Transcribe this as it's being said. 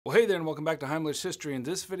Well, hey there, and welcome back to Heimler's History. In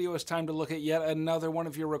this video, it's time to look at yet another one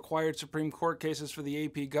of your required Supreme Court cases for the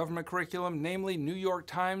AP government curriculum, namely New York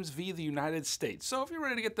Times v. the United States. So if you're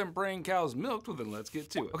ready to get them brain cows milked, well then let's get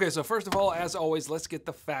to it. Okay, so first of all, as always, let's get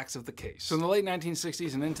the facts of the case. So in the late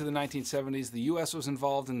 1960s and into the 1970s, the US was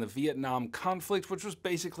involved in the Vietnam conflict, which was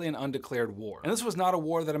basically an undeclared war. And this was not a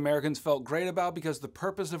war that Americans felt great about because the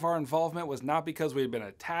purpose of our involvement was not because we had been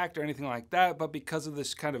attacked or anything like that, but because of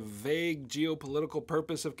this kind of vague geopolitical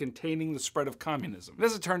purpose of containing the spread of communism. And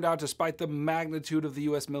as it turned out, despite the magnitude of the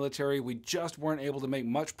US military, we just weren't able to make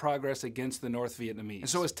much progress against the North Vietnamese. And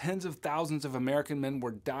so as tens of thousands of American men were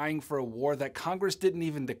dying for a war that Congress didn't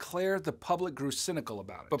even declare, the public grew cynical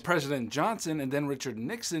about it. But President Johnson and then Richard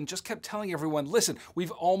Nixon just kept telling everyone, listen, we've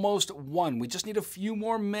almost won. We just need a few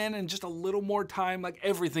more men and just a little more time, like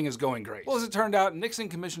everything is going great. Well, as it turned out, Nixon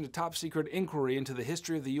commissioned a top secret inquiry into the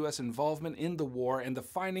history of the US involvement in the war, and the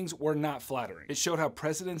findings were not flattering. It showed how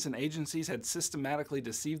presidents and agencies had systematically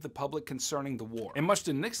deceived the public concerning the war. And much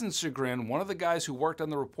to Nixon's chagrin, one of the guys who worked on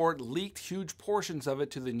the report leaked huge portions of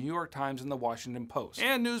it to the New York Times and the Washington Post.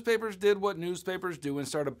 And newspapers did what newspapers do and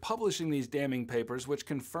started publishing these damning papers, which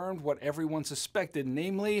confirmed what everyone suspected,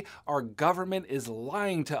 namely, our government is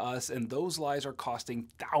lying to us and those lies are costing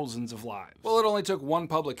thousands of lives. Well, it only took one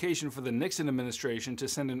publication for the Nixon administration to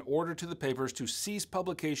send an order to the papers to cease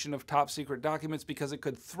publication of top secret documents because it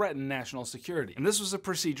could threaten national security. And this was a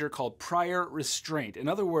procedure called prior restraint. In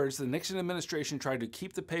other words, the Nixon administration tried to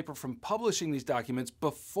keep the paper from publishing these documents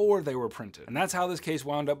before they were printed. And that's how this case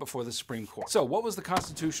wound up before the Supreme Court. So what was the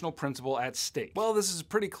constitutional principle at stake? Well, this is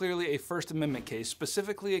pretty clearly a First Amendment case,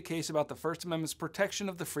 specifically a case about the First Amendment's protection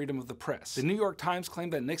of the freedom of the press. The New York Times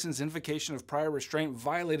claimed that Nixon's invocation of prior restraint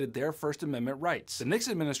violated their First Amendment rights. The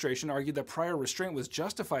Nixon administration argued that prior restraint was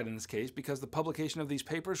justified in this case because the publication of these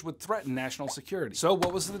papers would threaten national security. So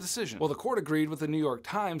what was the decision? Well, the court agreed with the New York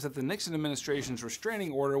Times that the Nixon administration's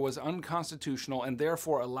restraining order was unconstitutional and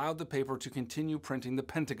therefore allowed the paper to continue printing the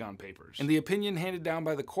Pentagon Papers. In the opinion handed down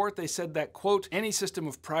by the court, they said that, quote, any system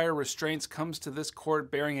of prior restraints comes to this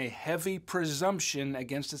court bearing a heavy presumption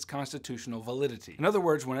against its constitutional validity. In other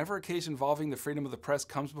words, whenever a case involving the freedom of the press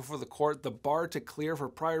comes before the court, the bar to clear for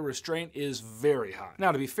prior restraint is very high.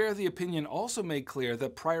 Now, to be fair, the opinion also made clear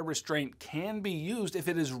that prior restraint can be used if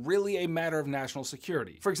it is really a matter of national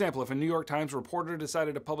security. For example, if a New York Times reporter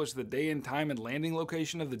decided to publish the day and time and landing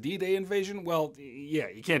location of the D-Day invasion, well, yeah,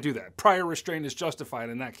 you can't do that. Prior restraint is justified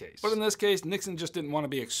in that case. But in this case, Nixon just didn't want to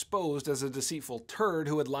be exposed as a deceitful turd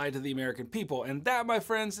who had lied to the American people, and that, my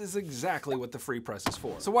friends, is exactly what the free press is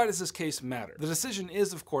for. So why does this case matter? The decision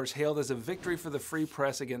is, of course, hailed as a victory for the free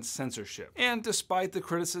press against censorship. And despite the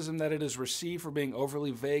criticism that it has received for being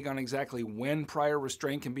overly vague on exactly when prior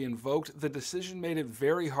restraint can be invoked, the decision made it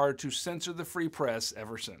very hard to censor the free press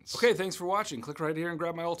ever since. Okay, thanks for watching. Click right here and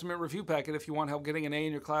grab my ultimate review packet if you want help getting an A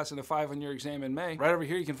in your class and a 5 on your exam in May. Right over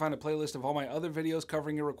here you can find a playlist of all my other videos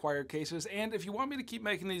covering your required cases, and if you want me to keep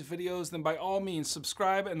making these videos, then by all means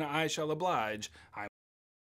subscribe and I shall oblige.